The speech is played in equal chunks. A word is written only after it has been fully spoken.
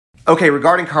Okay,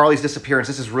 regarding Carlee's disappearance,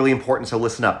 this is really important, so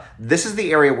listen up. This is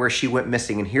the area where she went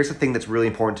missing, and here's the thing that's really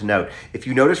important to note. If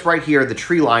you notice right here, the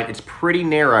tree line, it's pretty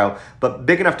narrow, but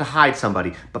big enough to hide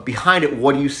somebody. But behind it,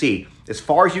 what do you see? As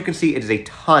far as you can see, it is a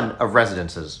ton of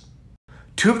residences.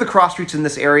 Two of the cross streets in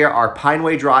this area are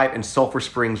Pineway Drive and Sulphur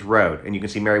Springs Road, and you can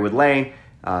see Marywood Lane,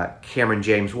 Cameron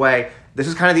James Way. This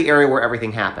is kind of the area where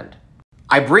everything happened.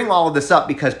 I bring all of this up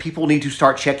because people need to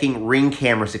start checking Ring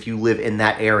cameras if you live in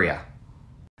that area.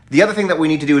 The other thing that we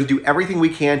need to do is do everything we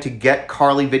can to get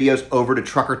Carlee videos over to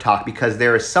Trucker Talk, because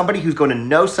there is somebody who's going to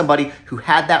know somebody who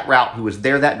had that route, who was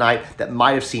there that night, that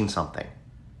might have seen something.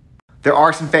 There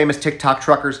are some famous TikTok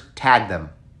truckers. Tag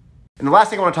them. And the last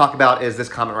thing I want to talk about is this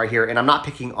comment right here, and I'm not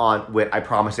picking on Wit, I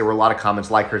promise. There were a lot of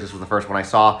comments like hers. This was the first one I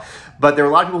saw. But there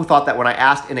were a lot of people who thought that when I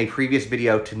asked in a previous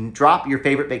video to drop your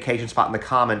favorite vacation spot in the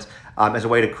comments as a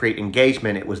way to create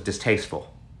engagement, it was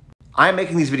distasteful. I am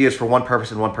making these videos for one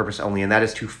purpose and one purpose only, and that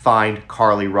is to find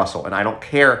Carlee Russell. And I don't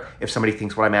care if somebody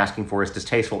thinks what I'm asking for is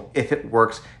distasteful if it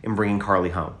works in bringing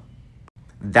Carlee home.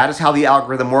 That is how the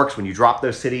algorithm works. When you drop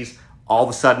those cities, all of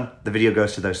a sudden, the video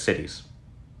goes to those cities.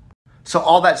 So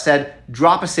all that said,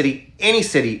 drop a city, any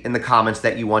city in the comments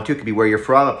that you want to. It could be where you're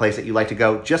from, a place that you like to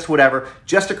go, just whatever,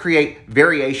 just to create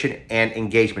variation and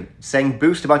engagement. Saying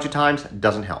boost a bunch of times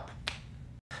doesn't help.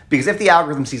 Because if the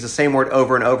algorithm sees the same word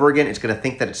over and over again, it's going to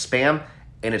think that it's spam,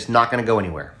 and it's not going to go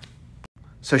anywhere.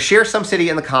 So share some city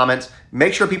in the comments.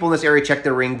 Make sure people in this area check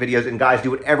their Ring videos, and guys,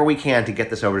 do whatever we can to get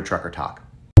this over to Trucker Talk.